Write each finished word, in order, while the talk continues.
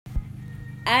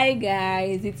Hi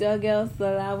guys, it's your girl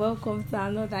Sola. Welcome to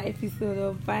another episode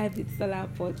of Vibe with Sola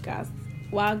podcast.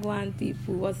 Wagwan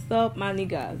people, what's up, my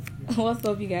niggas? What's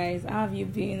up, you guys? How have you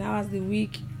been? How has the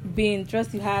week been?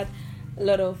 Trust you had a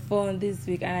lot of fun this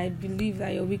week, and I believe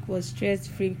that your week was stress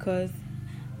free because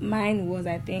mine was,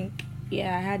 I think.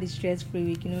 Yeah, I had a stress free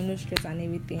week, no stress and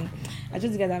everything. I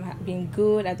trust you guys have been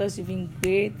good. I thought you've been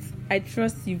great. I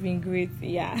trust you've been great.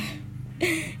 Yeah.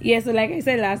 Yeah, so like I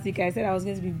said last week, I said I was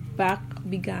going to be back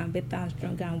bigger and better and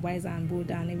stronger and wiser and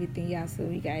bolder and everything. Yeah, so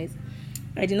you guys,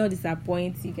 I did not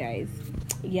disappoint you guys.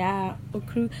 Yeah,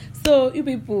 okay. So you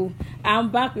people, I'm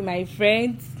back with my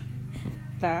friends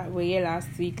that were here last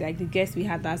week. Like the guests we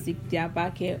had last week, they are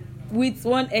back here with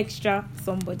one extra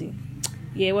somebody.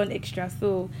 Yeah, one extra.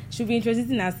 So should be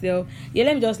introducing herself. Yeah,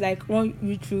 let me just like run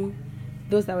you through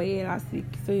those that were here last week.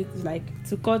 So it's like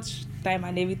to cut time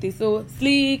and everything. So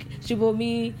Sleek,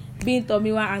 Shubomi, Bin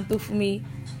Tomiwa, and Tofumi,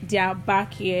 they are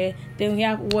back here. Then we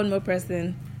have one more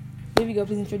person. Baby girl,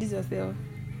 please introduce yourself.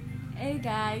 Hey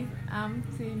guys, I'm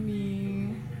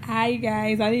Timmy. Hi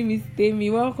guys, my name is Temi.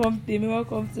 Welcome Temi.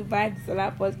 Welcome to Vibe the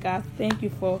Solar Podcast. Thank you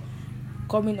for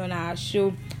coming on our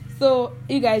show. So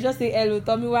you guys just say hello,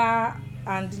 Tomiwa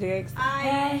and Lex.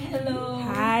 Hi, hello.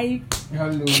 Hi.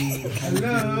 Hello.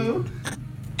 Hello.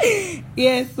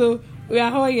 Yeah, so we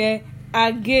are all here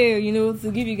again,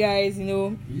 to give you guys,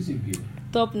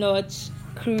 top notch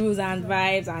cruise and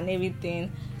vibes and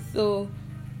everything. So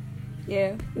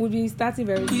yeah, we'll be starting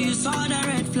very soon. You saw the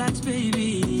red flags,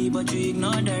 baby, but you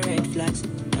ignore the red flags.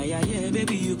 Yeah,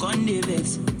 baby, you can't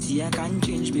vex. See, I can't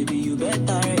change, baby, you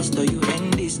better rest or you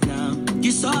end this now.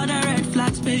 You saw the red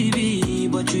flags, baby,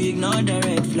 but you ignore the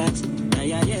red flags.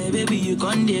 Yeah, baby, you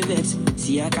can't vex.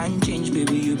 See, I can't change,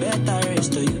 baby, you better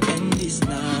rest or you end this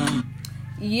now.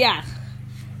 Yeah,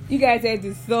 you guys heard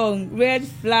the song Red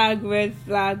Flag, Red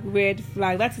Flag, Red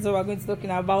Flag. That is what we're going to be talking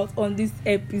about on this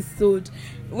episode.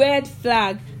 Red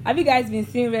flag. Have you guys been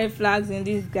seeing red flags in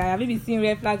this guy? Have you been seeing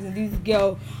red flags in this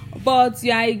girl? But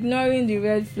you are ignoring the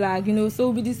red flag, So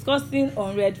we'll be discussing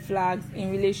on red flags in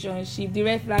relationship, the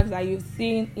red flags that you've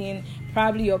seen in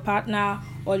probably your partner,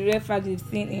 or the red flags you've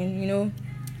seen in,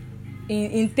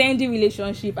 in intending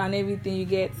relationship and everything you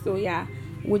get. So yeah,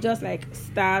 we'll just like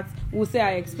start. We'll say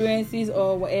our experiences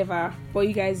or whatever. But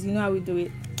you guys, you know how we do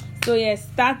it. So yeah,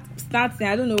 starting.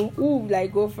 I don't know who would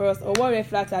like go first, or what red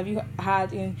flags have you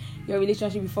had in your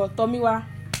relationship before? Tomiwa.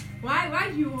 Why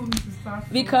do you want me to start?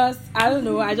 Because I don't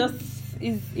know. I just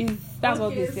is that's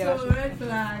what they say. So red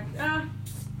flag.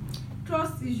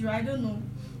 Trust issue. I don't know.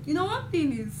 One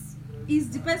thing is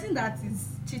the person that is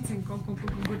cheating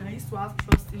that used to have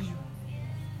trust issue.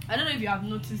 I don't know if you have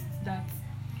noticed that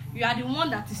you are the one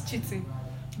that is cheating,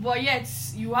 but yet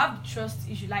you have the trust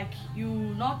issue. Like you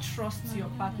not trust your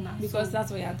partner because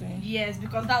that's what you are doing. Yes,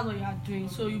 because that's what you are doing.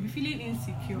 So you'll be feeling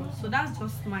insecure. So that's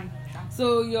just mine.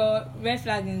 So your red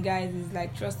flagging guys is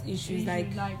like trust issues.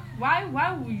 Like why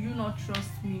will you not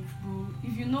trust me, bro?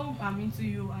 If you know I'm into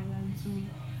you and you're into me,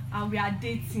 and we are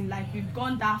dating, like we've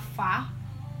gone that far.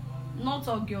 Not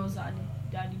all girls are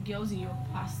the girls in your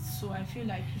past. So I feel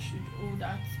like you should owe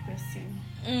that person.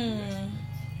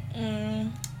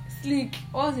 Sleek,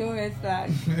 what's your red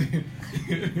flag?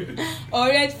 Or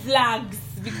red flags?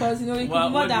 Because it could be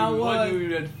more than one. What do you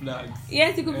mean red flags?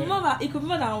 Yes, it could be more. It could be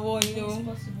more than one. It's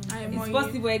possible. It's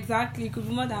possible, exactly. It could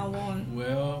be more than one.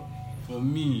 Well, for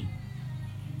me,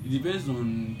 it depends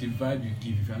on the vibe you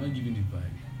give. If you are not giving the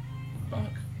vibe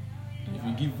back, if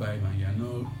you give vibe and you are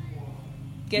not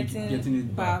getting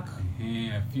it back,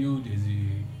 I feel there's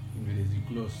a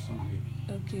clause somewhere.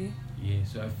 Okay. Yeah,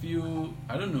 so I feel,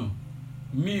 I don't know,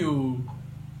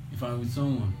 if I'm with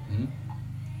someone,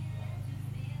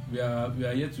 we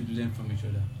are yet to learn from each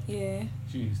other. Yeah.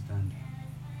 Do you understand?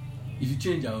 If you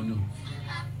change, I will know.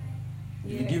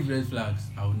 If you give red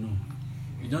flags, I will know.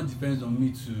 It don't depends on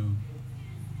me to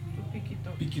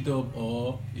pick it up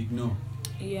or ignore.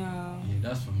 Yeah. Yeah,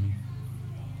 that's for me.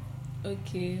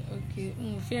 Okay.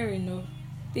 Fair enough.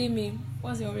 Tell me,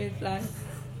 what's your red flag?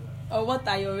 Or what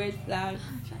are your red flags?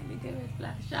 I'm trying to get red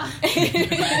flag.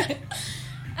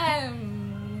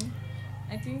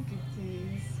 I think it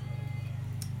is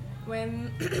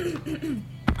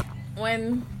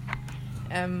when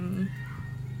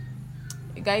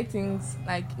a guy thinks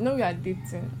like you are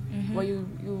dating, but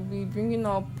you'll be bringing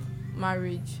up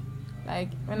marriage.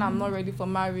 Like when I'm not ready for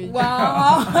marriage.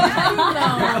 Wow. I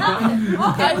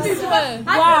swear.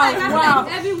 Wow.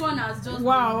 Everyone has just.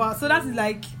 Wow. So that is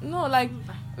like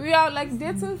we are like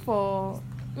dating for.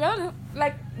 We are not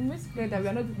like basically that we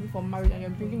are not dating for marriage, and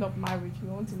you're bringing up marriage. You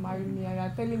want to marry me, and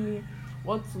you're telling me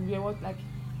what to wear, what like.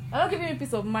 I'm not giving you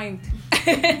peace of mind.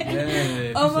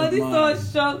 Yeah, Oh, but peace this of one mind.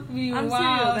 shocked me. I'm Wow.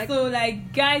 serious, like- So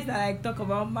like guys that like talk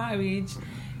about marriage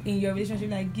in your relationship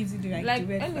like gives you the Like,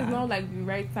 the red and flag. it's not like the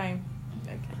right time.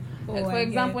 Like, Oh, like for I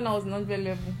example, get. when I was in 100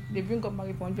 level, they bring up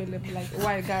marriage for 100 level. Like,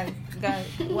 why, guys,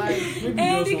 why? Maybe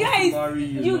And he the just wants guys, to marry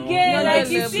you know. get No, like no,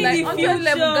 you level, see like, the on future. the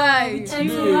level, guy. with And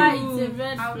you. you're right, it's a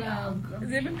red Out flag. loud.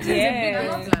 It's a big Yeah.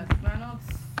 red flag. We're not.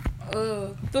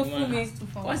 Oh,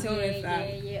 Tofumi, what's your red Yeah,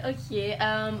 flag? yeah. Okay.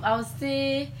 I'll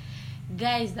say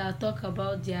guys that talk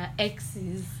about their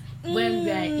exes when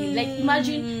we are in. Like,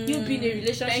 imagine you be in a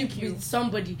relationship Thank you. with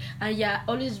somebody and you're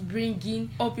always bringing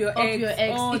Up your up ex. your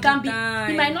ex. all It can the be.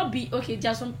 time. It might not be okay.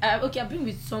 There's some. Okay, I've been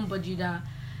with somebody that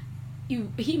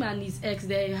him and his ex,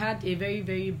 they had a very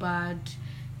very bad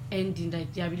ending.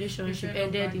 Like their relationship Very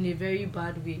ended bad. in a very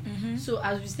bad way. Mhm. So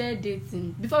as we started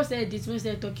dating, before we started dating, when we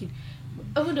started talking,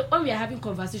 even though when we are having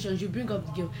conversations, you bring up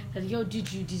the girl, that the girl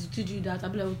did you this, did you that. I'll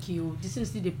be like, okay, oh, this thing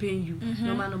still they paying you,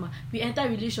 normal. We enter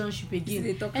relationship Still again.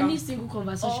 dey talk Any am. single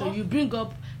conversation, Or- you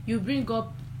bring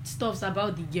up stuffs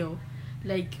about the girl,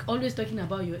 like always talking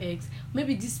about your ex.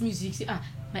 Maybe this music, say,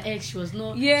 my ex, she was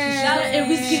not. Yeah. she's not a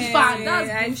Wizkid fan. I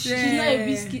That's bullshit. swear.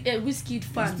 She's not a Wizkid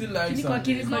fan. still likes her.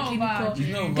 It's not bad. It's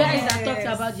not Guys bad. that talked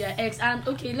Yes. about their ex. And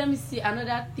okay, let me see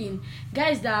another thing.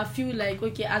 Guys that feel like,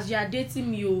 okay, as you are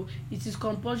dating me, oh, it is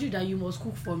compulsory that you must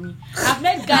cook for me. I've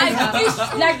met guys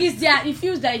that like it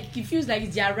feels like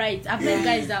it's their right. I've met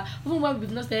guys that even when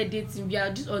we've not started dating, we are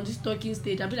just on this talking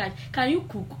stage. I'll be like, can you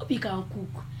cook? Hope you can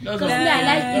cook. That's Because what me, I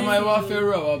like Am I eating, oh.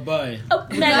 Pharaoh or buy? Oh,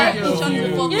 me, I like Yeah.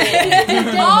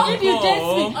 eating. Yeah.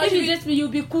 If you date me, you'll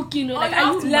be cooking. Oh, like,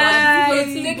 are you Like-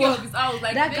 Take care of his house,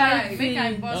 like that kind of make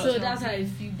I thing. bust So your that's how I brain.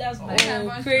 feel. That's my Okay. Oh,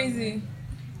 I crazy.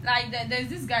 Like there's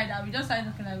this guy that we just started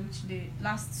talking like which day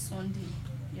last Sunday.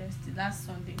 Yes, the last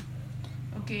Sunday.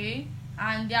 Okay.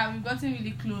 And yeah, we've gotten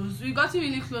really close.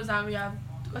 And we have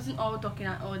gotten all talking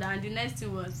and all that. And the next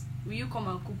thing was, will you come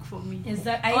and cook for me?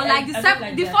 exactly. Or like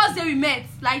the first day we met.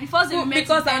 Like the first day we met.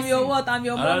 Because in I'm your person. what? I'm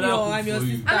your Another mommy or cook I'm your for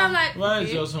you. sister. And I'm like, Why is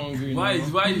okay. just hungry? Why now?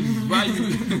 is why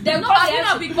you? Then No, come I here, will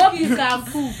not be hope you can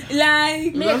cook. Like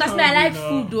Me, because me, I like No.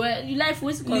 food. Though. You like food,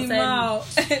 what's concern me?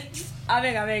 Limau.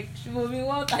 Abeg. Shimomi,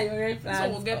 what are your red flags?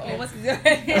 we'll get Or there. what is your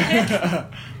red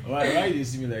Why do you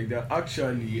see me like that?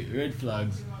 Actually, red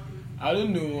flags. I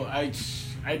don't know. I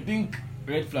think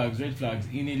red flags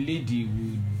in a lady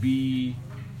would be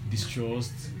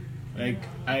distrust. Like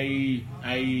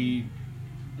I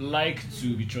like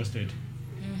to be trusted.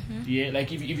 Yeah,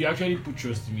 like if you actually put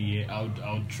trust in me, yeah,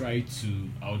 I'll try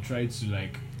to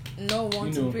like No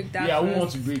want to break that. yeah, I won't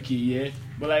want trust. to break it, yeah.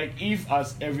 But like if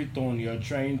at every turn you're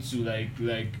trying to like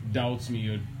doubt me,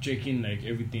 you're checking like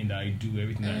everything that I do,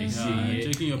 everything that I say, yeah.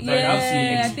 Checking your Like, I have to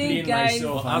Yeah, I explain think guys-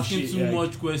 myself and asking shit, too like,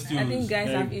 much questions. I think guys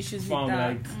like, have issues with fam, that.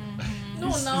 like, No,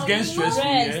 it's now getting you stressful,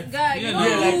 know, yeah. guy, Yeah, you no. know,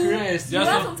 Yeah, like rest. you There's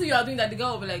have some- something you are doing that the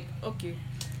girl will be like, okay.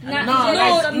 No, No,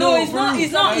 like, no, it's for not. real.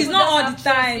 It's not. It's Like, not all just the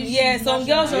have time. trust Yeah, issues, some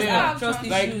girls just yeah. have trust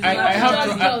Like issues. I Not have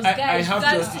just girls, I guys, have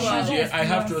that's trust why. issues. Yeah, I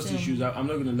have Yes, trust yes. issues. I'm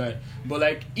not gonna lie. But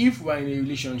like, if we're in a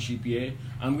relationship, yeah,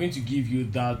 I'm going to give you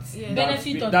that Yeah. that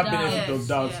Benefit of that doubt. benefit of Yes,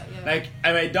 doubt. yeah. Like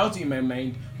I might doubt it in my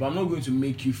mind, but I'm not going to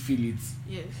make you feel it.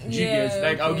 Yes. Do you Yeah, get?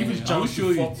 Like I'll okay. give you the I will chance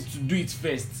show to do it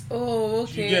first. Oh,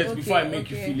 Do you okay. get okay, before I make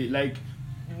you okay. feel it. Like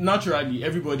naturally,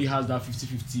 everybody has that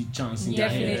 50-50 chance in their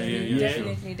head. Definitely, Yeah.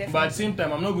 definitely. But at the same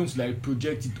time, I'm not going to like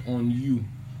project it on you,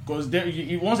 because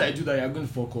once I do that, you're going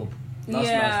to fuck up.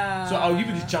 Yeah. So I'll give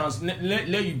you the chance.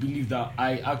 Let you believe that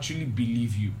I actually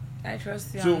believe you. I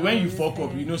trust you. So I'm when you always fuck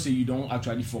up, there. you know, say you don't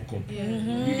actually fuck up. Yeah.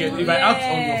 You get, if I act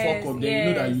on your fuck up, then you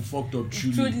know that yes. you fucked up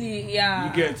truly. Truly, yeah.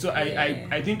 You get, so Yeah.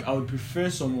 I think I would prefer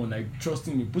someone like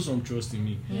trusting me, put some trust in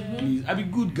me, please. I be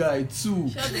good guy too.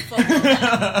 Shut the fuck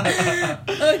up.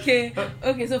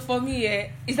 Okay. So for me,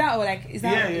 is that all? Like, is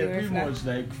that Yeah, your yeah, red pretty flag? much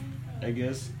like, I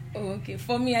guess. Oh, okay.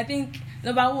 For me, I think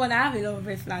number one, I have a lot of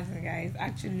red flags, guys.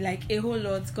 Actually, like a whole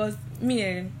lot, because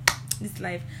me this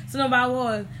life. So number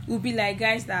one would be like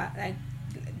guys that like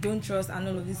don't trust and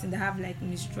all of this, and they have like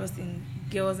mistrust in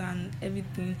girls and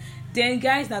everything. Then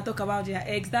guys that talk about their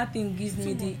ex, that thing gives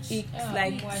me the ick,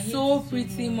 like I hate so it so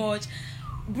pretty much.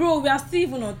 Bro, we are still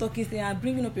even on talking stage and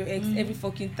bringing up your ex every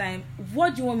fucking time.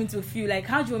 What do you want me to feel? Like,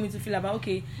 how do you want me to feel about,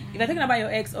 okay, if you're talking about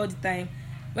your ex all the time,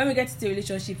 when we get to the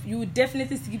relationship, you would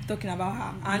definitely keep talking about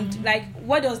her. And, like,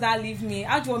 what does that leave me?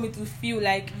 How do you want me to feel?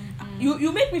 Like,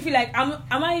 you make me feel like, am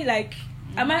I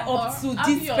up to Or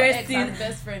this your ex person? as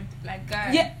best friend, like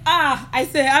guy. Yeah, I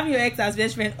say having your ex as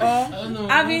best friend, or don't know.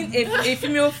 having a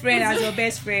female friend as your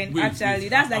best friend. Wait, actually, wait.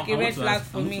 that's like I a want red to flag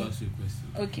ask- for I want me. to ask you a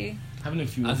question. Okay. Having a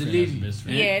few As a friends lady, best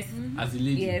friend. Yes. As a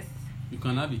lady, Yes. you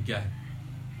can have a guy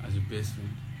as your best friend.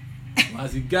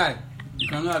 As a guy, you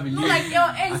cannot have a lady. No, like, it's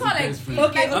as not a like- best friend.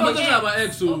 Okay, I'm not okay. talking about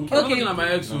ex, so I'm not Okay. talking about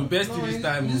ex, so bestie this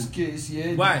time. In this oh. case,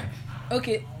 yeah. Why?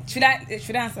 Okay, should I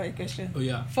answer your question? Oh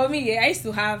yeah. For me, yeah, I used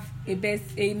to have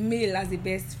a male as a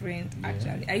best friend.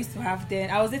 Actually, I used to have then.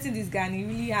 I was dating this guy, and he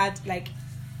really had like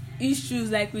issues,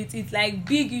 like with it, like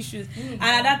big issues. And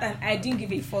at that time, I didn't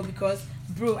give a fuck because,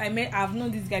 bro, I've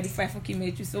known this guy before I fucking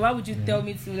met you. So why would you tell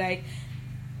me to like?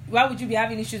 Why would you be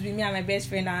having issues with me and my best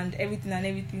friend and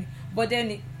everything? But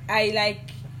then I like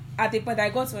at a point I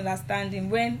got to understand him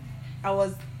when I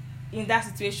was in that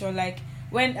situation, like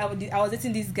when I was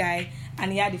dating this guy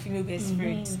and he had a female best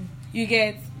friend. You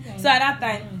get? So at that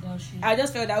time, I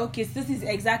just felt that okay, so this is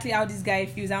exactly how this guy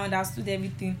feels. I understood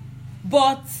everything,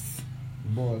 but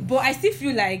I still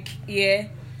feel like, yeah,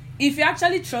 if you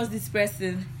actually trust this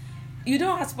person, you're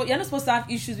not supposed to have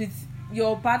issues with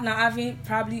your partner having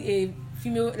probably a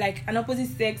female, like an opposite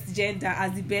sex gender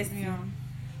as the best. Yeah.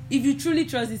 If you truly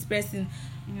trust this person,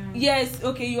 yes,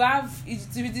 okay, you have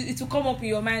it will come up in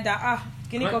your mind that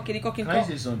Can I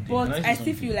say something? but Can I say I still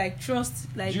something? feel like trust,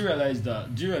 like Do you realize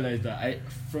that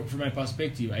from my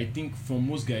perspective, I think from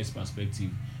most guys' perspective,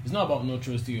 it's not about not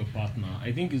trusting your partner.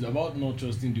 I think it's about not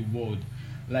trusting the world.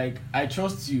 Like, I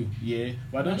trust you, yeah,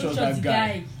 but I don't trust that the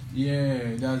guy. Yeah,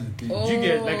 that's the thing. Do you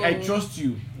get? Like, I trust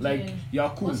you. Like, Yeah. you're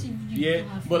cool. What if you Yeah, don't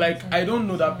have but like, feelings I don't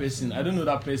know that and person. I don't know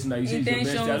that person that you say is your bestie. I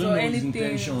Intentions don't or know his anything.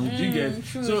 intentions. Do you get?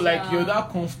 True, So like, sha. you're that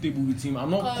comfortable with him. I'm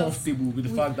not Cause comfortable with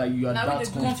the fact that you are now that we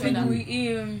dey comfortable. comfortable with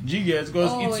him. Do you get?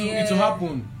 Because Oh, it will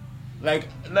happen. Like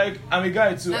I'm a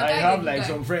guy too. Now I guy have dey like guy.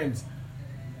 some friends.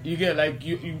 You get like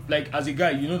you like as a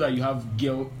guy, you know that you have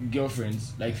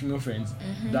girlfriends, like female friends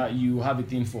that you have a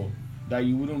thing for, that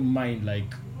you wouldn't mind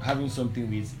like having something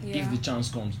with Yeah. if the chance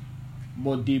comes.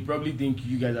 But they probably think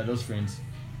you guys are just friends.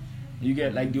 You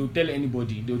get like they'll tell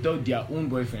anybody, they'll tell their own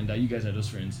boyfriend that you guys are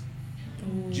just friends.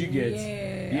 Do you get?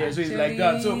 Yeah, so it's like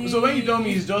that. So when you tell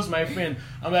me he's just my friend,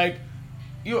 I'm like,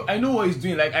 yo, I know what he's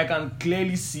doing. Like I can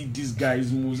clearly see this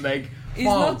guy's moves. Like It's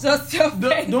fam, not just your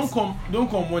friend. don't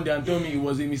come one day and tell me it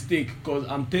was a mistake, because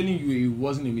I'm telling you it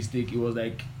wasn't a mistake. It was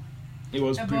like it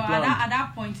was But pre-planned. at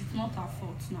that point, it's not our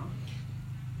fault now.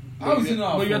 How is it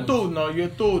not our But you're fault? told now. You're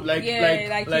told like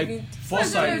even-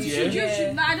 foresight. You Yeah.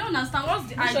 should, I don't understand. What's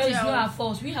the I'm sure idea? it's not our of-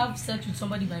 fault. We have sex with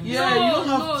somebody by mistake. Yeah, you don't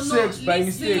have no, sex by listen,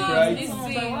 mistake, right?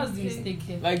 listen. But what's the mistake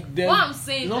there? Like then, What I'm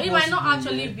saying, it's it might not possible,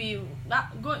 actually yeah. be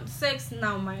that sex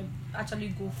now might actually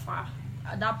go far.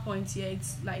 At that point, yeah,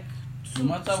 it's like No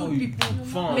matter what two you people do.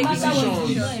 Fun. make matter what you do, Decisions.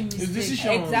 it's not a It's mistake.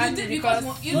 decisions. Exactly. Because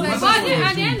No matter but what you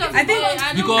at the do. end of the I think- day, I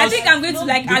don't because- I think I'm going to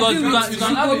like Because agree you with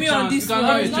can have a Komi on chance. You this can one.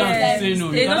 have a chance to say no.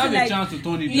 You There's can have nothing a like- chance to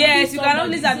turn it down. Yes, you can Somebody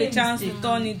always have a say chance to mistake.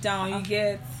 turn it down. You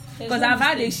get. There's Because no I've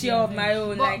had a mistake share there, of my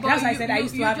own. But- Like but that's why I you- said I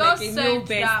used to you have just like a said male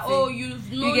that, oh, bestie.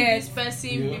 you've known get- this person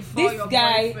Yeah. before This your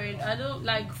guy, boyfriend. I don't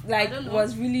like I don't know.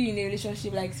 was really in a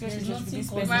relationship, like There's especially with this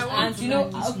nothing person. called And you know,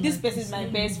 this this one, person this is my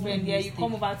one, best this friend. one Yeah, you mistake.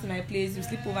 come over to my place, you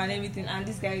sleep over and everything. And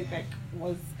this guy like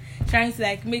was trying to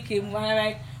like make a move. And I'm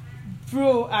like,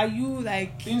 bro, are you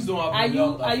like? Things don't happen Are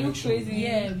you without affection. crazy?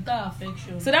 Yeah, without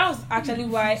affection. So that was actually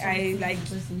why I like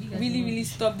You guys really know.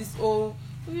 stopped this whole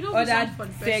You don't other decide for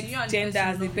the person, sex you and the gender person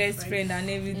as the don't be best friends. friend and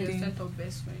You're everything. set of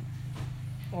best friend.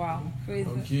 Wow, crazy.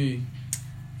 Okay.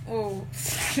 Oh,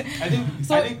 I think.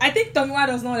 so I think. Tomiwa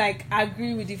does not like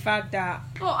agree with the fact that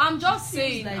Oh, I'm just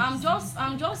saying. like I'm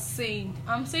just saying.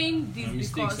 I'm saying this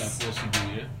Mistakes because are possible.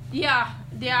 Yeah. yeah,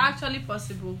 they are actually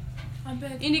possible. I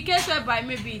beg. In the case whereby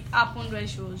maybe it happened when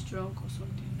she was drunk or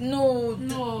something. no.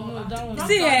 No, that one.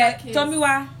 See, that case.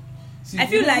 Tomiwa, See, I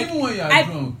feel even like when you are I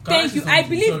drunk, thank can you. say I something?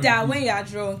 believe Sorry, that please. when you are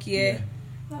drunk, yeah,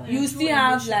 you True still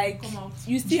have emotion like come out.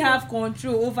 you still have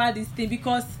control over this thing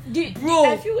because Bro, Bro.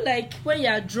 I feel like when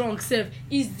you're drunk, self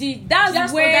is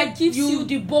That's what where that gives you- you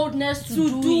the boldness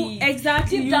to do it.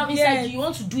 exactly. Deep You down inside, get you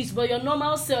want to do it, but your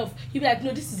normal self, you be like,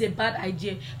 no, this is a bad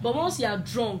idea. But once you are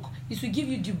drunk, it will give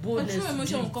you the But boldness. true to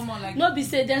emotion do will it. come out like No be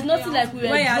say there's nothing Yeah. like we were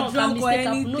when you are drunk drunk and or mistake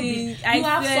happen. No be anything. you I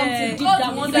have swear. something deep God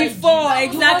down wanted inside Before, you.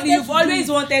 exactly, You you've wanted to always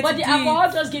do it. wanted But to the do it.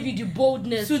 alcohol just gave you the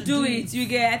boldness to do it. You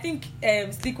get. I think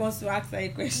Slick wants to ask like a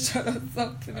question or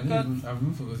something I've because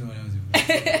even forgotten what I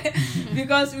was doing.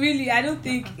 because really I don't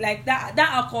think like that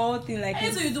alcohol thing like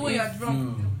anything is- you do when you are is-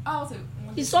 drunk. No. I'll say.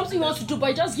 It's something you want to do,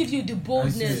 but it just gives you the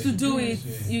boldness see. to do it.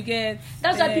 Yes. You get.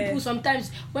 That's why uh, people sometimes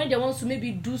when they want to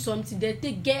maybe do something, they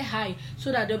get high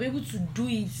so that they'll be able to do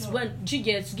it when you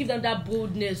get to give them that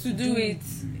boldness to do it.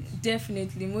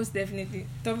 Definitely, most definitely.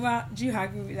 Toma, do you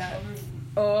agree with that?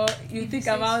 Or you think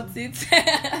about it?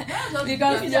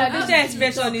 Because That's your the facial truth.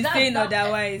 expression is That's- saying that-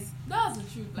 otherwise. That's the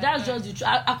truth. Like, That's just the truth.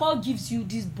 Alcohol gives you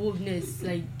this boldness.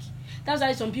 Like that's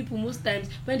why some people most times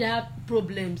when they have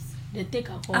problems, they take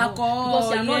alcohol. Alcohol,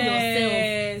 Because you are not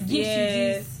yes, yourself.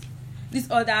 Gives you this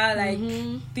other like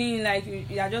thing, like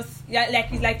you are just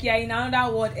like it's like you are in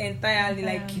another world entirely,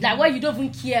 like where you don't even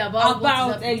care about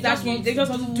what is exactly. They just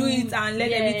want to do it and let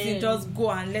Yeah. everything just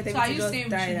go and let So are everything you just saying we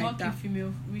die should like not that. kill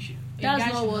female? We should. a That's guy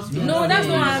not should what. No, that's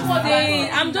not what I'm Are you saying.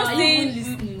 I'm just even saying.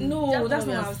 listening? No, that's what not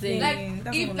we what are I'm saying. saying. Like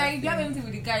That's if not like what if you have I'm anything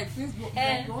with the guy, please go.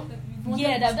 Eh,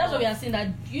 Yeah, that's what we are saying. That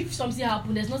if something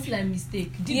happens, there's nothing like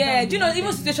mistake. Deep yeah, down, do you know, want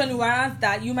even them. situation warrants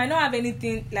that you might not have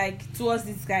anything like towards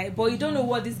this guy, but you don't know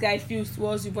what this guy feels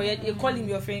towards you, but you call him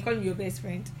your friend, you call him your best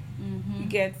friend. You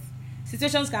get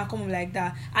situations can come like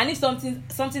that, and if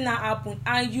something now happen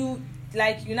and you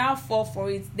like you now fall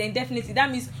for it, then definitely that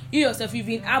means you yourself you've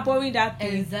been harboring that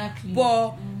thing. Exactly.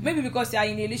 But maybe because you are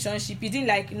in a relationship, you didn't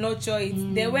like nurture it.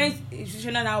 Then when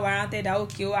situation now warranted that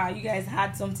okay, wow, you guys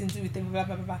had something to do with it, blah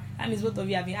blah blah blah. That means both of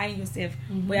you have been eyeing yourself,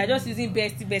 but you're just using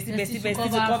bestie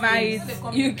to cover it.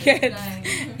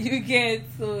 You get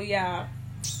so yeah.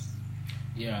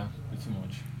 Yeah, pretty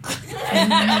much.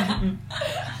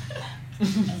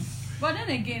 But then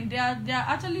again, there are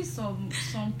actually some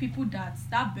people that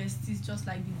bestie is just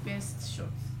like the best shot.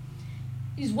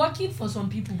 It's working for some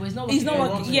people, but it's not working. It's not for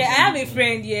working. others. Yeah, I have a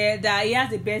friend that he has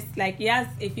the best, like he has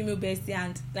a female bestie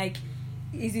and like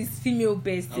is his female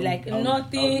bestie,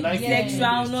 nothing like sexual,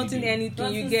 bestie, nothing though. anything.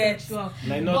 Nothing you get sexual. Like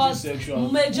But nothing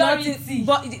sexual. Majority.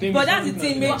 but that's the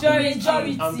thing.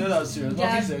 Majority. I'm dead serious. Yeah.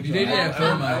 Nothing sexual. You did it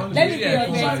from my. Let me You be did your it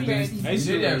from my best best. friend. I used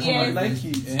to You did it from my Yes. like best.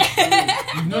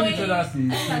 it. You've known each other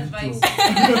since Advice. 22.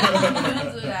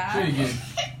 Don't do that. Say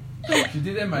again. She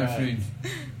dated my Right. friend.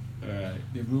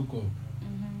 Alright. They broke up,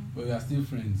 but we are still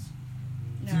friends.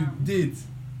 Yeah. To date,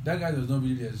 that guy does not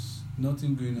believe there's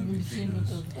nothing going on between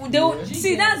us. They will,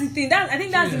 see that's the thing. I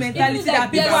think that's the Yes. mentality If it's that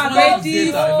like people there's are no ready. data,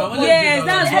 if I wanted Yes, data,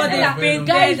 that's I what would they have are very Guys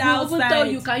painted will even tell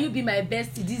outside. you, can you be my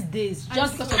bestie these days?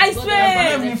 Just because of I the swear. We're not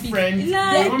even benefit. friends.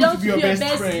 Like, They want me don't to be your be your best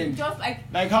bestie. friend. Just like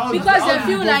Like how? Because how they do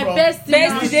feel you go like from- bestie.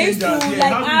 Bestie, they used to Strangers, yeah,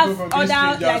 like how do you have go from being other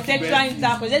strangers like to sexual besties?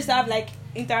 intercourse. They used to have like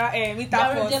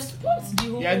intercourse. Just put the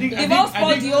whole Yeah, I think They've all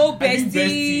spoiled the whole I think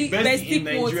bestie in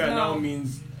quote Nigeria now. now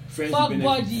means friends fuck with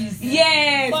benefits. bodies.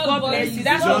 Yes, Fuck God bless bodies. you.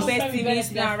 That's Just- what bestie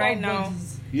means now, right now.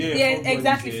 Yeah, Yeah, fuck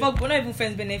exactly. buddies, yeah. Fuck, but not even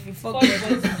friends benefit. Fuck Fuck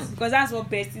besties, because that's what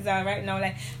besties are right now.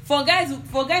 Like for guys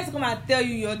to come and tell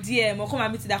you your DM or come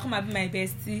and meet that, come and be my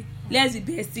bestie. Let's be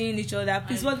besting each other.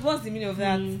 Please, what's the meaning of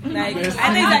that? Like, Bestie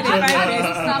I think that each other. they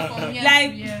find Start best. from here Like,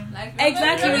 to here.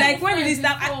 Exactly. Like when did this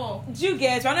start? Before. Do you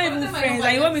get? We're not even What am I friends, gonna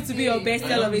and you want me to be your say?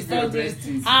 bestie I all of want a to be your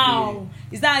sudden? bestie How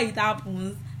is that how it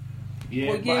happens?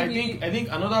 Yeah, Forgive but I me. think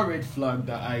another red flag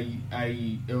that I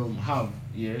have,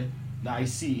 yeah, that I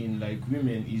see in like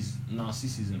women is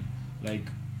narcissism. Like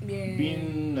Yeah.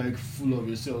 being like full of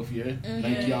yourself, yeah. Mhm.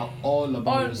 Like you're all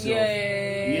about yourself.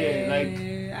 Yeah.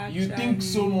 Like you think actually.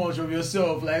 so much of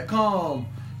yourself, like calm,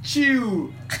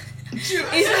 chill. It's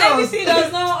everything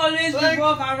does not always Like,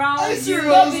 revolve around I you. serious?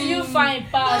 Don't be you fine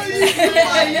pass.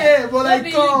 Yeah, but like Don't be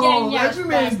you calm. get Like nyash women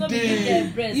pass. Don't be you dey.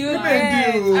 get breast You pass.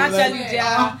 get do, actually like, there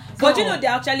are, but you come know on.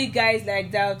 there are actually guys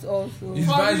like that also. It's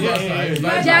vice versa. Yeah. It's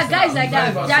vice There are versa. guys like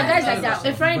that. Vice There are versa. guys like Vice that. A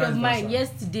versa. friend of Vice mine versa.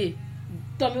 yesterday,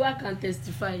 Tomiwa can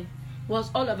testify,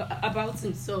 was all about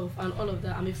himself and all of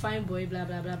that. I'm a fine boy, blah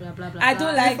blah blah blah blah blah. I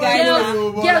don't blah. like Girls- guys.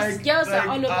 Girls- but Girls like, are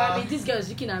all over ah. me. This girl is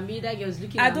looking at me. That girl is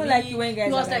looking I at me. don't like it when guys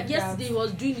He was are like like yesterday. that. He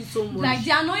was doing it so much. Like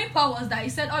the annoying part was that he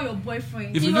said all your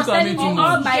boyfriends. If he you was look at me telling me too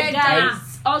all much, my guys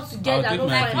all I'll together. take No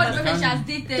my fine. all phone. the women she has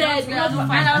dated. Dead, all together, no,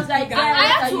 fine. and I was like, I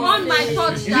had to on my touch.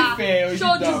 touch Is it that fair or is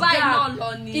show it down? Dubai Yeah. not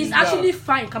lonely. He's Yeah. actually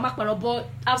fine, Kamakparo, but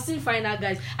I've seen finer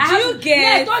guys. Do you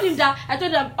get- Yeah, I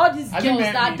told them all these Have you girls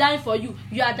met that are me? dying for you.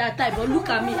 You are that type, but look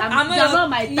at me. They're your- not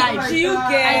my type. Do you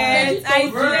get? I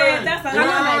swear that's They're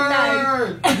not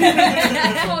another. my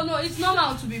type. No, it's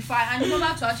normal to be fine and it's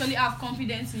normal to actually have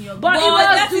confidence in your But body. he was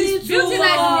that doing is too Beauty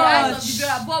lies in the eyes of much. the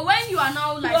girl. But when you are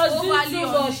now like was doing overly too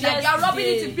on much it, like you're rubbing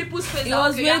it yesterday. in people's face. It Like,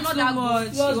 was okay, way you're not too that much.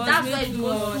 good. It was That's way where it too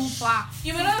goes too much. far.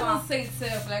 You may not even say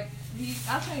itself like he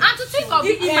actually. And to think of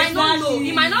it, he might not know. Exactly.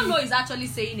 He might not know he's actually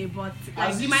saying it, but like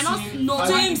Has he he might not seen- know. has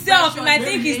To what he- himself, he impression might he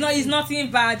think creates. he's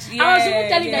nothing bad. I was even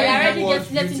telling Yeah. that you're already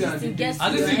Watch letting Beauty this and thing the get Beast.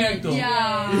 Has he seen Hector?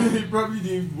 Yeah. He probably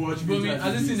didn't watch Bro, me.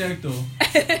 has he seen Hector?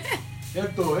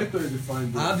 Hector is a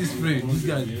fine boy. I have this friend. This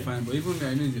guy is a fine boy. Even me,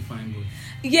 I know he's a fine boy.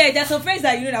 Yeah, there's some friends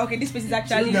that you know that okay, this person is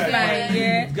actually This fine. guy is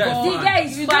Yeah, This guy is but The guy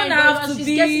is you fine, don't but have to she's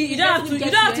be. getting- You don't have to. You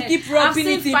don't have to keep I've rubbing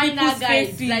seen it in finer people's guys,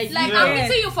 faces. like- Like Yeah. I'm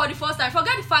meeting you for the first time.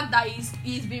 Forget the fact that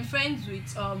he's been friends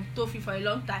with Tofi for a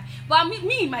long time. But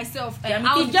me myself, Yeah, me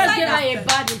I too. was He just beside gave that. her a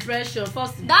bad impression.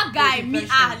 First, That guy, first me,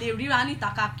 impression. le rira ni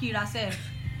takakira self.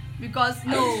 Because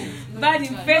no, Bad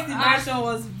first impression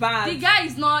was the bad. guy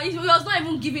is not. He was not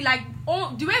even giving like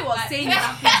the way he was saying it,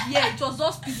 it was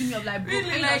just pissing me off. Like, bro,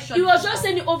 Really, like, He was just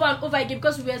saying it over and over again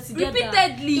because we were together.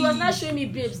 Repeatedly. He was not showing me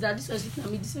babes that this was looking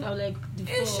at me. This was like the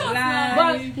It's fuck. short, Like-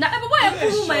 But Now,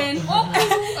 boy, man.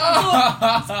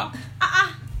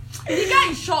 The guy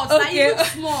is short. Like, he Okay.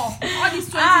 looks small. All these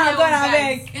 20 Ah, year old God, I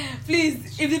guys. beg. Please,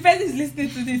 if the person is listening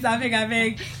to this, I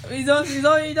beg. You don't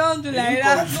do like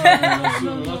that. Pride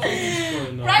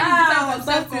is different from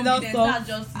something don't self-confidence. stop. That's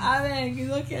just it. I beg,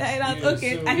 it's okay like that.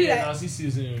 Okay, So, I feel like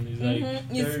narcissism is like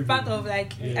it's terrible. part of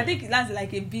like Yeah. I think that's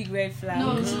like a big red flag.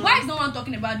 No, why is no one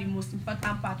talking about the most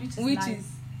important part, which Which lies? is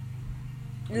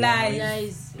lies.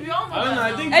 Nice. We all know I don't know. I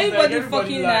that think now. Everybody it's like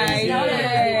fucking lies. lies. Yeah. Yeah,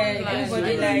 Everybody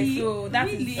everybody lies. lies. So that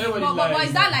is Really? Everybody But lies.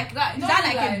 is that like is Don't that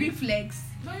like lie. a big flex?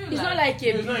 Don't you It's lie? not like a.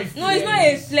 It's not a no, it's not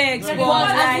a flex, No, but But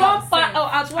at like one part,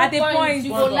 at one at a point,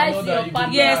 you one go to lie to another, your you go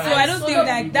partner. yeah. So I don't So think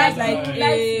like that's you like lie to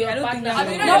your I don't think partner. I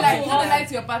mean, that's you don't Not lie. You to don't us. lie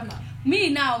to your partner. Me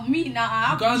now, I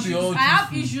have can't be issues. all I have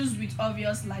truthful. issues with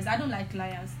obvious lies. I don't like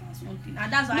liars. That's one thing,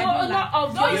 and that's why I No, don't not like.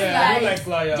 obvious Yeah, I don't lies. like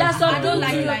liars. Just some I don't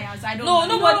like people- liars. I don't. no like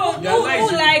nobody Yeah, who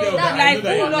lies you like tell that I like know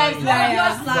that who you're loves lying. liars.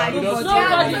 Obvious lies. Nobody-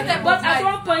 Nobody, Yeah, but yeah. at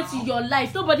one point in your life,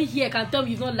 nobody here can tell you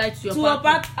you've not lied to your To a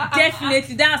partner. part,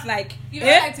 definitely that's like You don't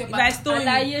like to your if I partner. stole you,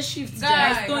 Alaye shift. Guy.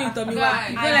 I stole you to me. Guy. What?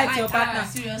 You don't like to your partner.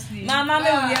 Seriously. Mama, me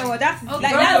will hear what that's Okay. like. Don't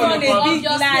That's tell not your a big partner. lie.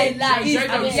 Just say lie. It's-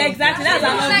 Check your Yeah, exactly. That's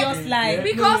an Like- obvious lie.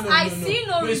 Because I see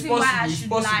no It's reason why I possible, it's should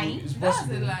possible, lie. It's That's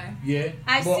possible. a lie. Yeah.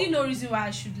 I but see no reason why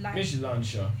I should lie. Make she land,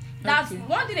 sure. That's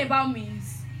one thing about me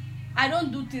is I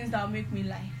don't do things that will make me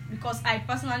lie because I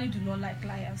personally do not like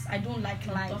liars. I don't like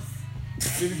lies.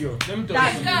 Baby girl, let me tell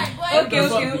That's you Guy, something. why? Okay.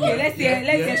 Let's hear.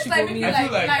 Yeah. It's like Shubomi. maybe I like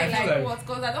feel like- I feel like- what?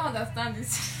 Because I don't understand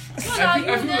this. I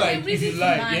feel like if you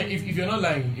lie, yeah, if you're not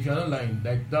lying,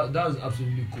 like that's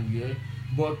absolutely cool, yeah.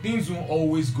 But things won't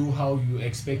always go how you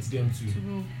expect them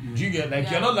to. Do you get like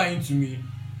Yeah. you're not lying to me,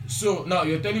 so now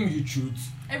you're telling me the truth,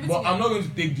 Everything but I'm is- not going to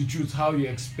take the truth how you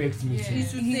expect me to. Yeah. to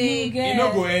say You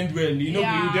not go end well. You know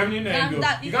you definitely not end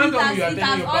well. You can't tell me you are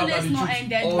telling your partner the always not truth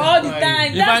ended All the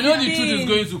time. If I know That's the truth is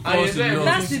going to And cause you a say lot,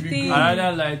 That's the everything thing. should be I good.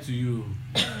 rather lie to you.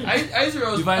 Are you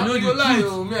serious? If I know I'm the gonna lie,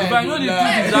 truth, oh, me, if I know the go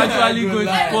lie. truth is actually I going go to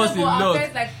lie. cause a Let me go lot,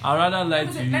 affect, like- I rather lie to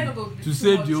Let me you go to too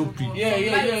save much the whole trouble. people. Yeah, Like, no,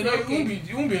 it okay.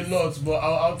 won't be a lot, but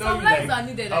I'll tell Some you lies like are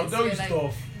needed, I'll like, tell you like-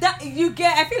 stuff. that you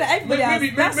get. I feel like everybody has.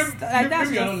 That's like that's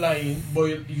maybe you're not just, lying,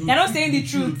 but You're not saying the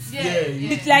truth. Yeah, Yeah,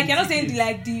 yeah. it's like you're not saying the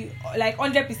like the like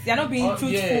 100%. You're not being Oh, truthful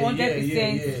yeah,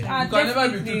 100%. yeah. Ah, You can never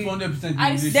be definitely. truthful 100% I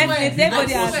in this. swear. Definitely,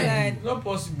 everybody has Swear. lied. It's not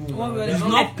possible. One way or It's the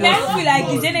other. not I feel like the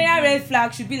possible. general red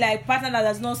flag should be like partner that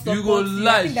does not support You go I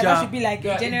lie, think that sha. should be like a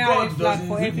Yeah, general God red flag doesn't-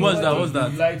 for if everyone. What's that? What's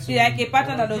that? you lie to Be like a me.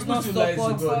 partner that does People not still lie to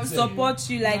support God, support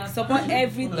you, like support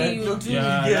everything you do.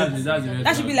 Yeah, that's the red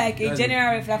That should be flag. like a That's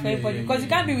general red flag for yeah, everybody yeah, because you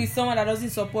yeah, can't be yeah. with someone that doesn't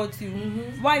support you.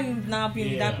 Why you now being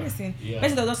with that Yeah, person? yeah.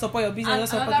 Person does not support your business, And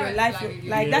doesn't support another your red life. flag again.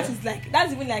 Like Yeah. that is like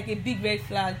that's even like a big red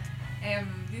flag.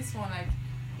 This one, like,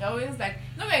 you're always like,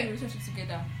 no, we're in a relationship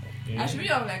together. Yeah. I should be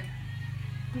your like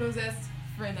closest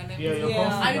friend and Yeah, everything. you're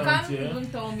Yeah. And you confident, can't yeah.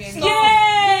 even tell me anything.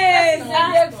 Yes, Stop.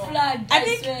 and Red flag. I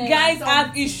think swear. guys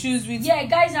have issues with Yeah,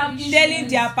 guys have issues. telling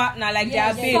their partner like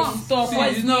Yeah, their yeah. babe stop. See,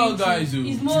 What's it's not all going through. guys, though. It's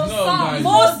It's most not all guys.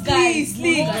 Mostly,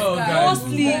 sleep. It's not all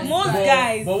guys. Most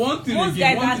guys. But one thing Most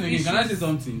again, guys one have thing again, can I say issues.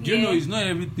 something? Do you Yeah. know it's not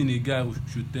everything a guy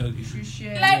should tell you?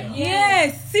 Like,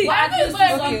 Yes, see. But at least Okay. to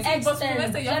some But let's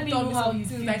extent, say you let have me to tell know me how some you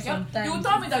things. feel Like, sometimes. you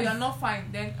tell me that you're not fine,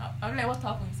 then I'm like, what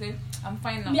happened? Say, I'm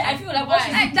fine now. Me, I feel like what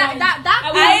she's That doing. I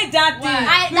hate that thing.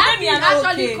 that Pretend thing you're not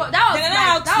actually okay. that was Then I like,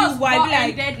 ask that you was why, what be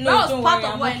like, ended, no, that was don't part worry,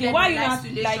 of I'm what okay. ended Why my you last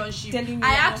not, like, relationship. telling me I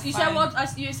you're asked, not you said fine? what?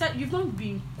 As you said you've not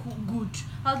been good.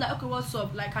 I was like, okay, what's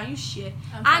up? Like, can you share?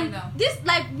 I'm fine And now. this,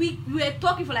 like, we were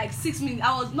talking for like 6 minutes.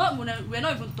 I was not, we're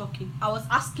not even talking. I was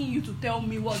asking you to tell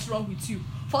me what's wrong with you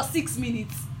for 6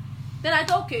 minutes. Then I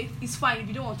thought, okay, it's fine if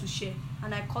you don't want to share.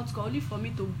 And I cut call only for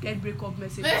me to get breakup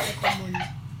message the second morning.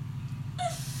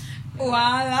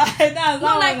 Wow, that's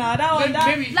No, like, that one.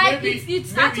 That, Like,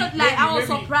 it's actually, like, I was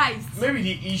surprised. Maybe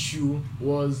the issue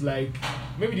was like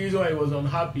maybe the reason why he was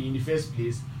unhappy in the first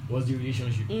place was the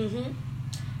relationship. For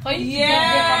you to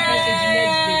get breakup message the next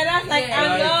yeah, day. that's like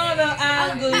Yeah. another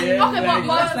angle. Yeah, Okay, like-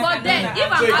 but then That's if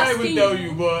So I'm he can't asking even tell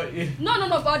you, but no,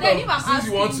 but then No, if I'm since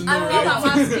asking, you want to know, if right? I'm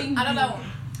asking Another you, one.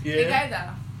 A yeah. guy that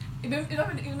it may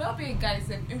not be a guy, it's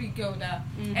maybe a girl that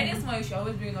any small issue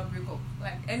always bring up breakup.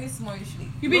 Like any small issue.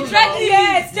 You be No, threatening.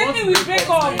 Yes, Once threatening with break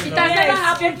up, breakup. then It you has know. never Yes,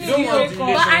 happened you to don't me. want Breakup.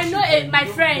 But I know my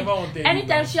You friend, never want to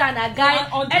anytime she and a guy,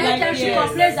 anytime she yes.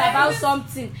 complains about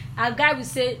something, a guy will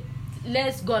say,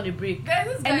 let's go on a break. There's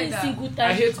this guy Any that single I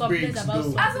time she hate complains breaks, about though.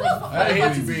 something. as well I what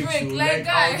hate is breaks. break? So, Like I'd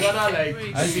guy. rather like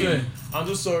I swear. I'm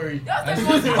so sorry. Like I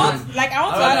want I to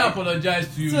want to ask,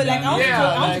 apologize to you. so like I want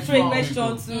Yeah, to like, throw a wow.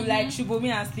 question to like Shubomi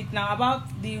and Stick now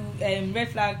about the red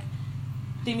flag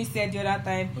Timmy said the other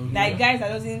time. Okay. Like guys that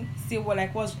doesn't say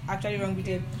what's actually wrong with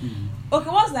them. Mm. Okay,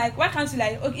 what's like, why can't you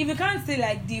like, okay, if you can't say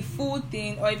like the full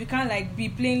thing, or if you can't like be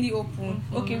plainly open,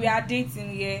 okay, we are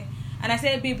dating, yeah, and I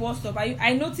said, babe, what's up?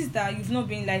 I noticed that you've not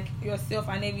been like yourself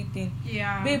and everything.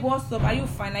 Yeah. Babe, what's up? Are you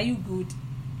fine? Are you good?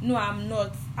 No, I'm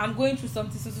not. I'm going through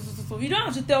something. So you don't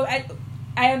have to tell.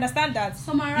 I understand that.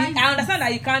 Summarize. I understand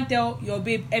that you can't tell your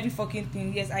babe every fucking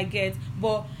thing. Yes, I get.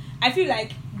 But I feel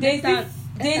like there's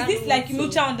this like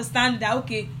mutual understanding that,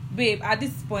 okay, babe, at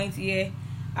this point, yeah,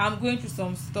 I'm going through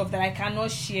some stuff that I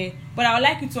cannot share. But I would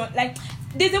like you to like.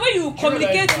 There's a way you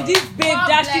communicate to this babe God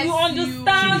that she will bless you.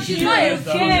 understand. She's She not will a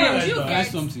fool. care. You That's get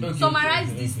something. Okay.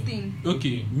 summarize this thing.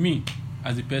 Okay, me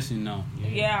as a person now,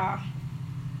 Yeah.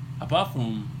 apart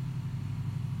from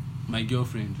my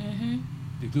girlfriend,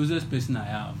 the closest person I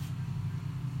have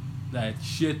that I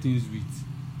share things with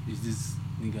is this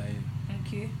nigga here.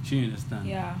 Okay. She understand.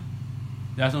 Yeah.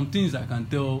 There are some things I can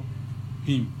tell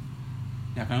him,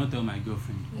 I cannot tell my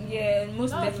girlfriend. Yeah,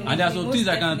 most definitely. And there are some most things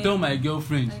I can tell my definitely.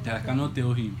 girlfriend that I cannot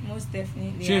tell him. Most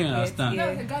definitely. She I get, understand. No,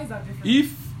 Yeah. the guys are different.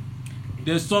 If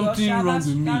there's something Sure, wrong with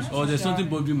me that's or there's sure. something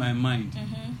bothering my mind,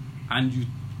 Mhm. and you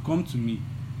come to me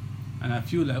and I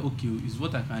feel like, okay, it's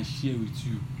what I can share with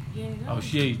you, I'll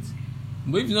share it.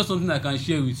 But if it's not something I can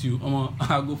share with you,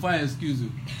 I'll go find an excuse. Do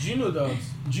you know that?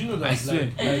 I swear,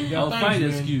 like there I'll are times find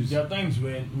when, excuse. There are times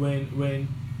when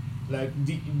like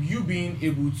you being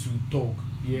able to talk,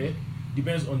 yeah,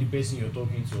 depends on the person you're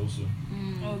talking to also.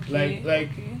 Okay. Like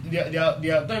okay.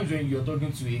 there are times when you're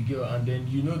talking to a girl and then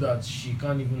you know that she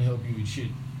can't even help you with shit.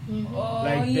 Oh,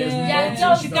 Like, there's yeah.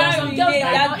 nothing She she can't can relate. do.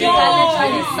 That Yeah,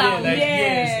 don't. yeah, sound. like,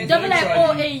 Yes. They'll be like, intellectually,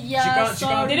 oh, hey, yeah, she can't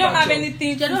sorry. They don't have catch up. anything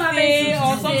They to don't have say anything to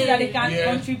or something say. that they can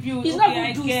Yeah. contribute. It's not Okay, good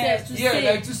I to get. say.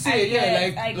 Yeah, like to I say,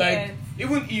 get, I like get.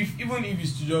 even if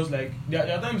it's to just like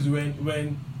there are times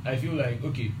when I feel like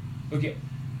okay,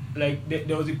 like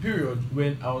there was a period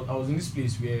when I was in this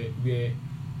place where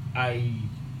I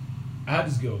had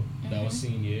this girl that I was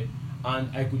seeing, yeah,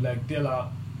 and I could like tell her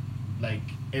like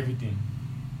everything.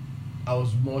 I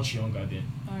was much younger then.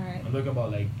 Alright. I'm talking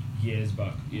about like years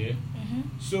back, yeah. Mhm.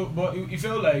 So, but it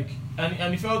felt like,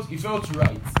 and it felt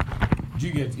right. Do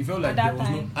you get? It felt like At that there was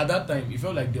time. no at that time. It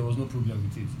felt like there was no problem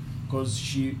with it, cause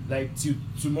she like till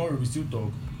tomorrow we still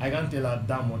talk. I can't tell her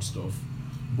that much stuff,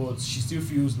 but she still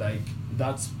feels like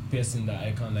that person that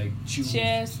I can like chill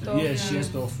Share with. stuff, Yeah, yeah. share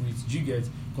stuff with. Do you get?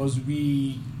 Cause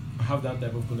we have that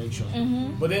type of connection.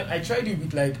 Mhm. But then I tried it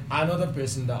with like another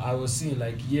person that I was seeing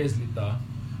like years later,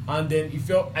 and then it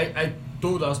felt I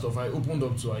told her stuff. I opened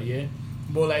up to her, yeah,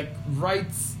 but like right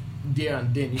there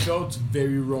and then it felt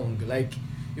very wrong. Like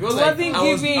it was It like wasn't I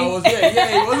was giving.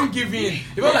 yeah, it wasn't giving. It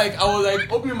felt like I was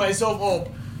like opening myself up,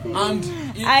 and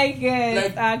it, I get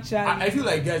like, actually. I feel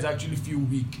like guys actually feel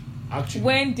weak. Actually,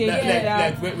 When they like, do like,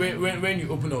 that. like when you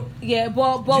open up. Yeah,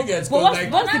 but You get, what's,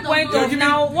 like- what's the That point does of not-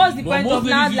 now? What's the But point most of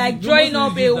now ladies like use- drawing most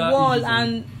up ladies a use that wall issue.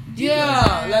 and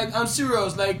Yeah, like I'm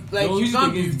serious. Like No, you use it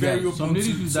can't be against very guys. open Some ladies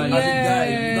to use as that a against guy.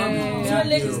 You can't be Yeah. open to Some a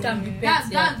ladies girl. can be That's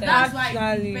petty. that's why Actually.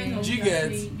 it depends on Do you who get?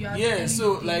 saying. You are Yeah. telling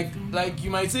So me like you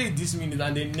might say it this minute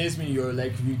and then next minute you're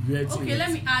like regretting okay, it.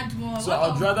 let me add more. So What I'd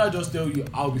of- rather just tell you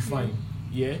I'll be fine.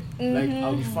 Yeah. Like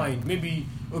I'll be fine. Maybe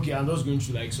okay. I'm just going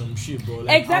through like some shit, but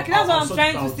like exactly I'll that's what I'm sort trying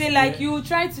it to out, say. Like yeah? you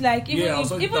try to like even Yeah, I'll if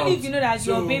sort it even out. if you know that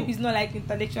your So- babe is not like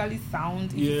intellectually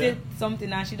sound, if you Yeah. say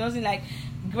something and she doesn't like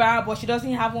grab or she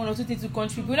doesn't have one or two things to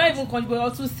contribute, not even contribute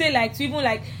or to say like to even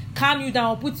like calm you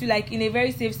down or put you like in a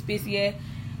very safe space, yeah,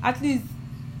 at least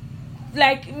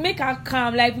like make her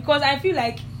calm, like because I feel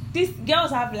like these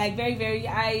girls have like very very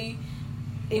high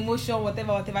emotion,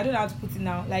 whatever I don't know how to put it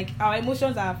now, like our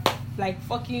emotions are like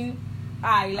fucking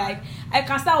high, like I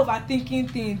can start overthinking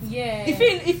things. Yeah.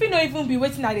 If you not even be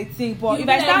waiting at the thing, but You if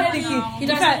be I like, start yeah, thinking no. He if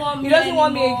doesn't I- want he me doesn't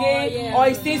want me anymore, again, yeah. or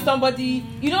he's seeing somebody,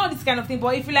 you know, this kind of thing.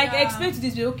 But if you like Yeah. explain to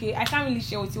this, okay, I can't really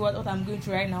share with you what I'm going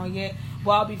through right now, yeah,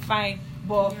 but I'll be fine.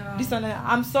 But Yeah. this one,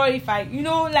 I'm sorry if I, you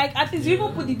know, like at least you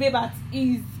even put the babe at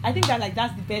ease. I think that like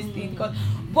that's the best thing because,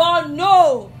 but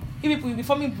no, if people will be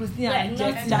forming Brazilian and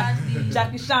exactly.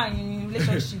 Jackie Chan in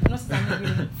relationship, not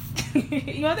standing.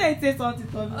 You want to say something?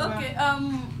 Tobi? Okay,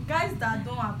 guys that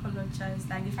don't apologize,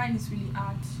 like they find it really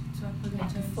hard to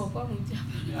apologize.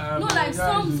 No, like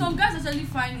some guys actually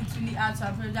find it really hard to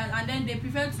apologize, and then they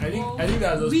prefer to go I think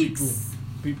that's just weeks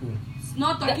people.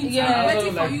 not talking to Yeah. you, I waiting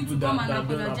don't for like you to people come that and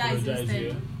don't apologize instead.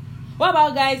 yeah. What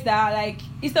about guys that are like,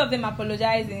 instead of them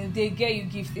apologizing, they get you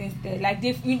gifts instead? Like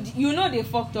they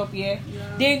fucked up, yeah.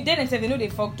 They themselves they know they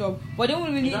fucked up, but they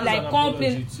don't really like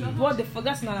complain. What the fuck?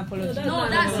 That's not an apology. No,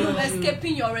 that's you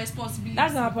escaping your responsibility.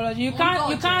 That's not an apology. You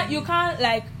can't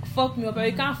like fuck me up, or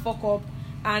you can't fuck up.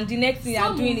 And the next thing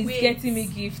you're doing is getting me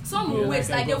gifts. Some ways,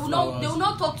 like they will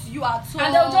not talk to you at all.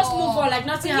 And they'll just move on like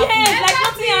nothing happened. Yes, like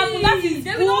nothing happened. That is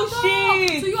they will not talk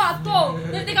bullshit. to you at all.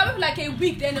 They can be like a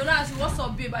week, then they'll not ask you, what's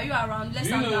up, babe? Are you around? Let's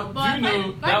hang out. Do you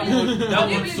know that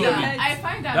word sorry? I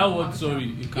find That word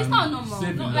sorry. It's not normal.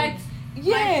 Save a lot. Like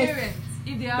Yes. my parents,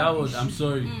 if they have That word issues, I'm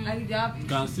sorry. Like they have It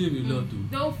can save a lot too.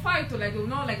 they'll fight or like they'll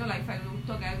not fight, they'll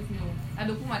talk everything, and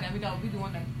they'll come at them, they'll be the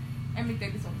one like, let me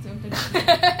take this up,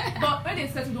 but when they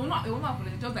settle, they will not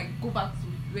apologize, just like go back to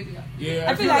where they are. Yeah,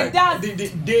 I feel like that. they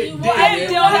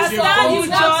understand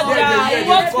each other. It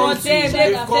works for them.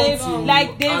 They come to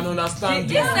like they and understand.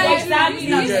 This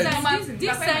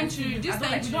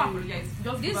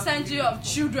This century of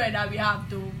children that we have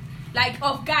though, like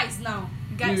of guys now.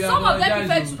 Guys, We some of them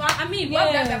apologize, prefer to. I mean, one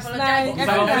of them Yes, apologize.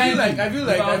 like- I feel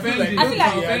like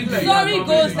sorry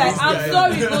goes like I'm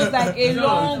sorry goes like a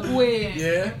long way.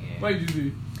 Yeah. What did you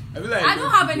say? I feel like I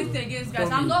don't have anything against guys.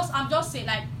 I'm just saying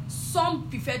like some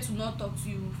prefer to not talk to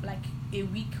you for like a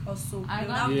week or so. They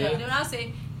will now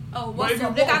say, oh, But if what's it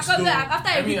up? They can works, come though, back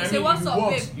after a week. Say, if what's it up,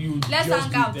 works, babe? you Let's just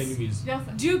hang do it out. anyways.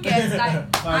 Do you get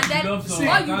like? And then love what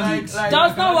someone. you Like, do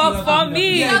Does not work for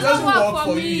me. Yeah, it doesn't work work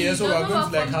for you. Yeah, so we're Doesn't going to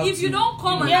work like for have me. If to, you don't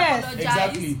come and Yes, apologize,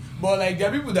 exactly. But like there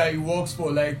are people that it works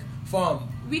for. Like, fam,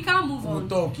 we can't move we'll on.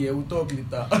 talk. Yeah, we'll talk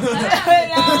later. Can I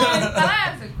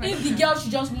ask a If question? the girl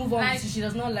should just move on, Like- she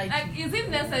does not like Like, is it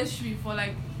necessary for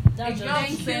like a That's girl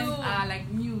just- to send like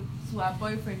new to her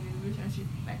boyfriend in a relationship?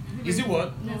 Like, Is it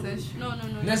what? necessary? No.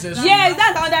 Necessary. Yes,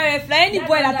 that's another red flag. Any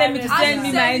boy that tell me to send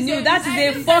me my nude, that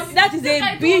is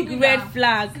a big red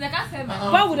flag. Like I said,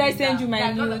 my Why would I send you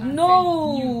my nude?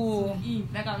 No.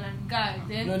 Like I'm like, guy,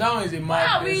 then No, that one is a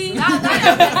mad person.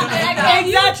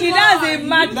 Exactly, that's a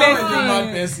mad That one is a mad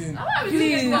person. person.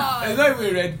 Please. It's not even a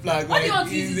red flag. What do you Like, want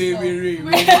to use it's it a for? very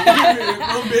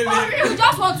You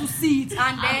just want to see it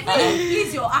and then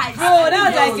please your eyes. Bro,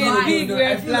 that's like No, a big I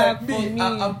red feel like flag for me.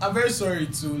 I'm very sorry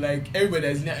to like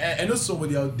everybody that's I know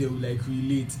somebody out there will like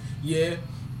relate. Yeah.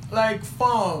 Like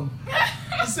fam.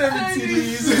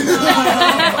 70s.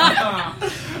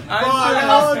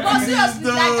 But seriously,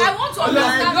 like I want to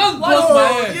understand what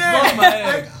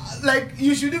Like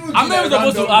you should even. I'm do not even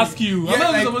that supposed to randomly. ask you. Yeah, I'm not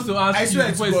even like, supposed to ask I you swear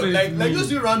before to you God, say like it to like me. just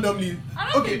do it randomly.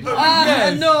 Okay.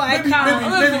 Yes. No, I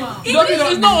can't.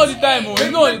 It's not all the time.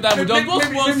 It's not all the time. Just those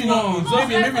ones.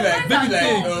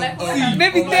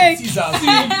 Maybe take. teasers.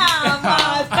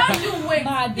 Can't you wait?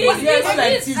 Yes,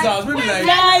 like teasers. Maybe like.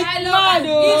 Like, mad,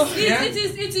 oh.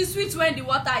 It is sweet when the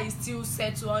water is still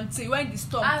settled until when the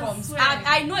storm I comes. swear.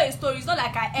 I know a story. It's not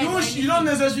like I No, ever. you don't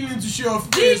necessarily need to show your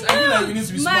face. I feel like we need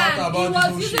to be smart Man, about he this was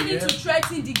whole using shit. it Yeah? to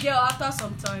threaten the girl after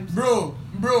some times. Bro,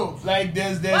 like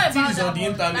there's What about things that on the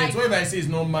one? internet. Like- What if I say it's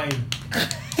not mine?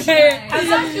 And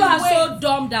some people are so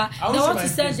dumb that I they want want to to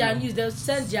see send my their face news, they'll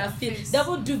send their face. They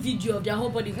will do video of their whole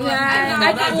body. Yeah, I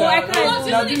I can't. was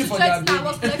They are using it doing it to for their threaten her. I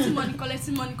was baby.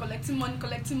 collecting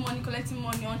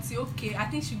money until okay, I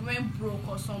think she went broke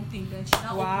or something. Then she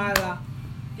now Wow.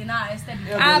 they now arrested the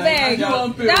Yeah, girl. but like, I beg. you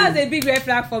don't pay. That's a big red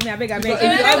flag for me. I beg. If you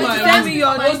Because ever my send me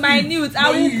your nudes, my nudes, I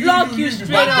No, will block you be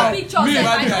straight bad What up. are guy. pictures Me, that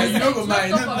bad I guy. can You don't go send?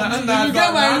 mind. Not talk about Nah, You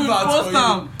get my nah, nude, nah, post for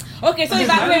them. Okay, so if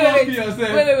I yourself.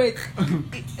 wait.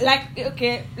 Like,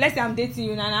 okay, let's say I'm dating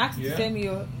you and I ask you Yeah. to send me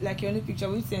your new picture.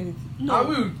 Will you send it? No. I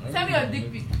will. Send me your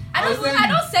dick pic. I send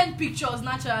don't send pictures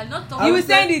naturally. Not talk. You will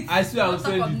send it. I swear I will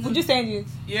send it. Would you send it?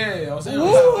 Yeah, I was saying.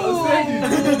 Ooh,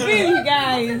 really,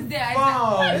 guys. It's there. I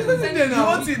Wow. send it You now.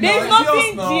 want it now? There's It's nothing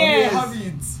yours now. there. You have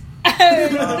it.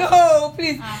 No,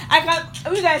 please.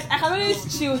 You guys, I can only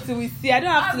chill till we see. I don't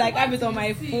have to like have it on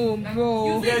my phone,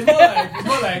 bro.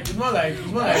 Yeah, it's more like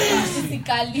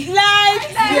Physically.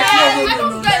 Like, I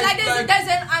don't no, feel like- like there's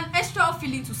an extra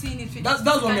feeling to seeing it. that's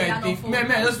what me I physically think. and on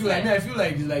Me, I just feel like phone. I feel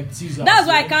like it's like teaser. that's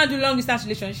why I can't do long distance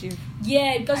relationship.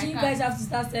 Yeah, because I you can't. guys have to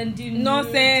start sending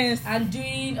Nonsense. nudes and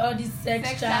doing all this sex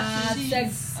Sex chat, activities.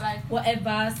 sex Like-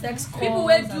 whatever, sex calls. People will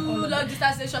and all do of long that.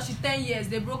 distance relationship 10 years.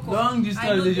 They broke up. Long I know distance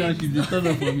them. relationship is turn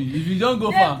up for me. If you don't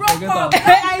go They far, broke forget up. am. I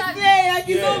say, like,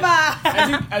 it's Yeah. over.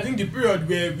 I think the period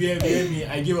where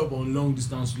I gave up on long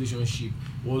distance relationship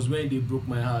was when they broke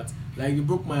my heart. Like they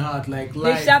broke my heart, like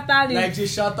shattered it. like they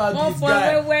shattered Oh, this for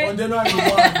guy where? on January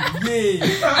 1. Yay!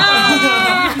 Like,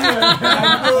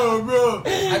 bro,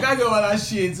 I can't get all that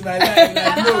shit in my life.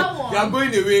 Like, no, you are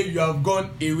going away. You have gone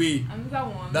away. Another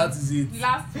one. That is it. The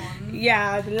last one.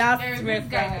 Yeah, the last There is red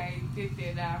this guy flag. that I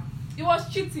dated. He was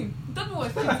cheating. He told me he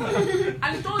was cheating.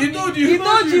 And he told He me. told you. He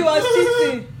told you he was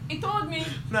cheating. He told me.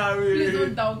 Nah, Please don't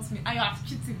wait. doubt me. And you are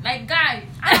cheating. Like, guy.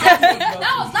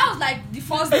 That was like the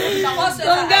first thing.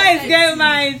 Some guys get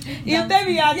mind. You tell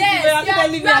me you are cheating, but you're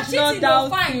telling me I should not doubt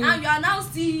fine, you. and you are now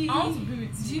still. I want to be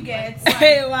with Do you. you get?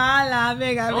 Hey, wahala,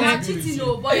 abeg, You abeg. are cheating,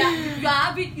 no, but you are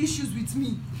having issues with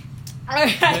me.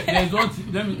 There's one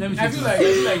thing. Let me I say feel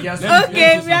something. like you're Let me-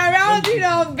 Okay, we are rounding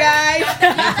up, guys.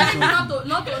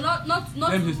 not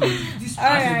Let me say something. this. All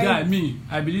As a right. guy, me,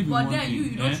 I believe in But one then thing. you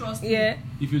don't eh? trust me. Yeah.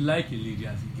 If you like a lady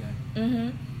as a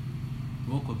guy,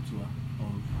 walk up to her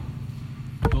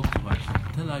or talk to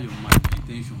her, tell her your mind,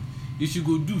 intention. If she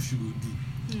go do, she go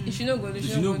do. You should not go. If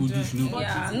she no go do, she no go do.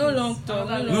 Yeah, no long talk.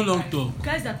 No long talk.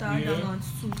 Guys that are adamant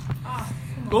too.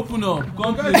 Open up,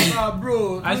 come Guys, play.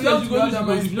 bro. I you swear have to to God,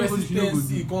 go if you go,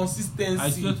 consistency, consistency. I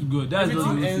swear to God, that's not the Everything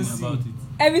only ends thing about it.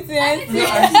 Everything else.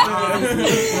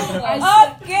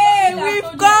 I Okay, I we've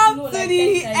told you, come no, to like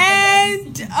the 10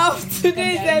 times end of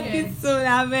today's episode.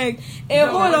 Abeg, a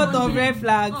whole lot of red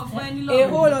flags. A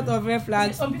whole lot of red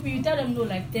flags. Some people you tell them no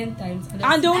like 10 times.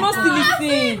 And they will not still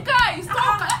listen. Guys,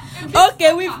 stop.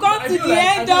 Okay, we've come to the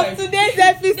end of today's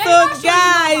episode,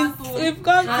 guys. We've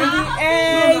come to the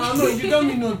end. No, you tell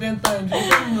me no 10 times. You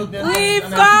tell me no 10 times. We've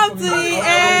and I come keep to coming the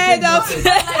back. end of.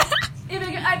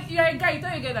 If you're a guy, you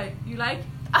tell your girl like, you like,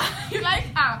 you like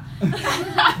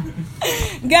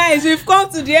Guys, we've come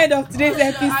to the end of today's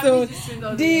episode.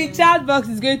 The chat box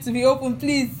is going to be open.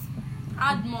 Please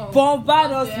Add more.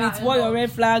 bombard us Yeah, with what your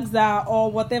red flags are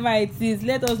or whatever it is.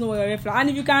 Let us know what your red flag. And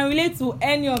if you can relate to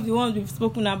any of the ones we've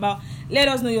spoken about, let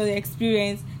us know your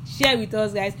experience. Share with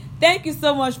us, guys. Thank you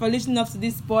so much for listening up to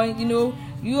this point. You know,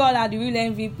 you all are the real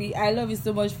MVP. I love you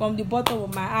so much from the bottom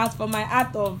of my heart, from my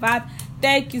heart of heart.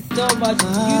 Thank you so much. You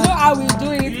know how we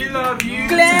do it. We love you.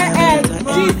 Clear and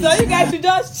Jesus, so you guys should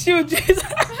just shoot.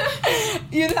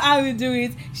 You know how we do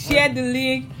it. Share the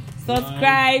link,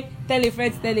 subscribe, tell a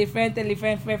friend, tell a friend, tell a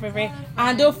friend,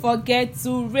 and don't forget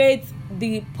to rate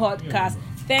the podcast.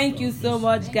 Thank you so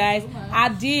much, guys.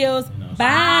 Adios.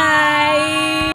 Bye.